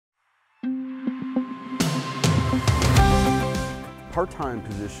Part-time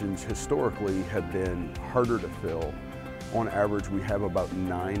positions historically have been harder to fill. On average, we have about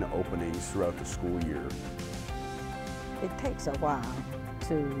 9 openings throughout the school year. It takes a while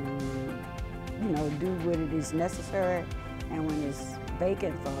to, do what it is necessary, and when it's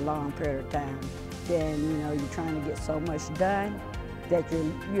vacant for a long period of time, then, you're trying to get so much done that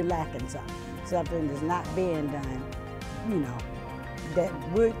you're lacking something. Something that's not being done, that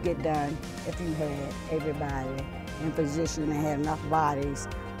would get done if you had everybody in position and had enough bodies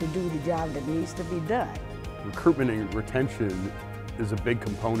to do the job that needs to be done. Recruitment and retention is a big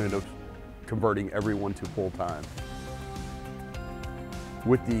component of converting everyone to full-time.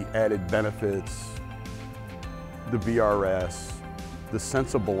 With the added benefits, the VRS, the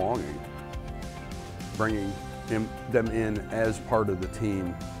sense of belonging, bringing them in as part of the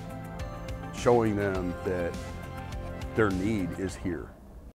team, showing them that their need is here.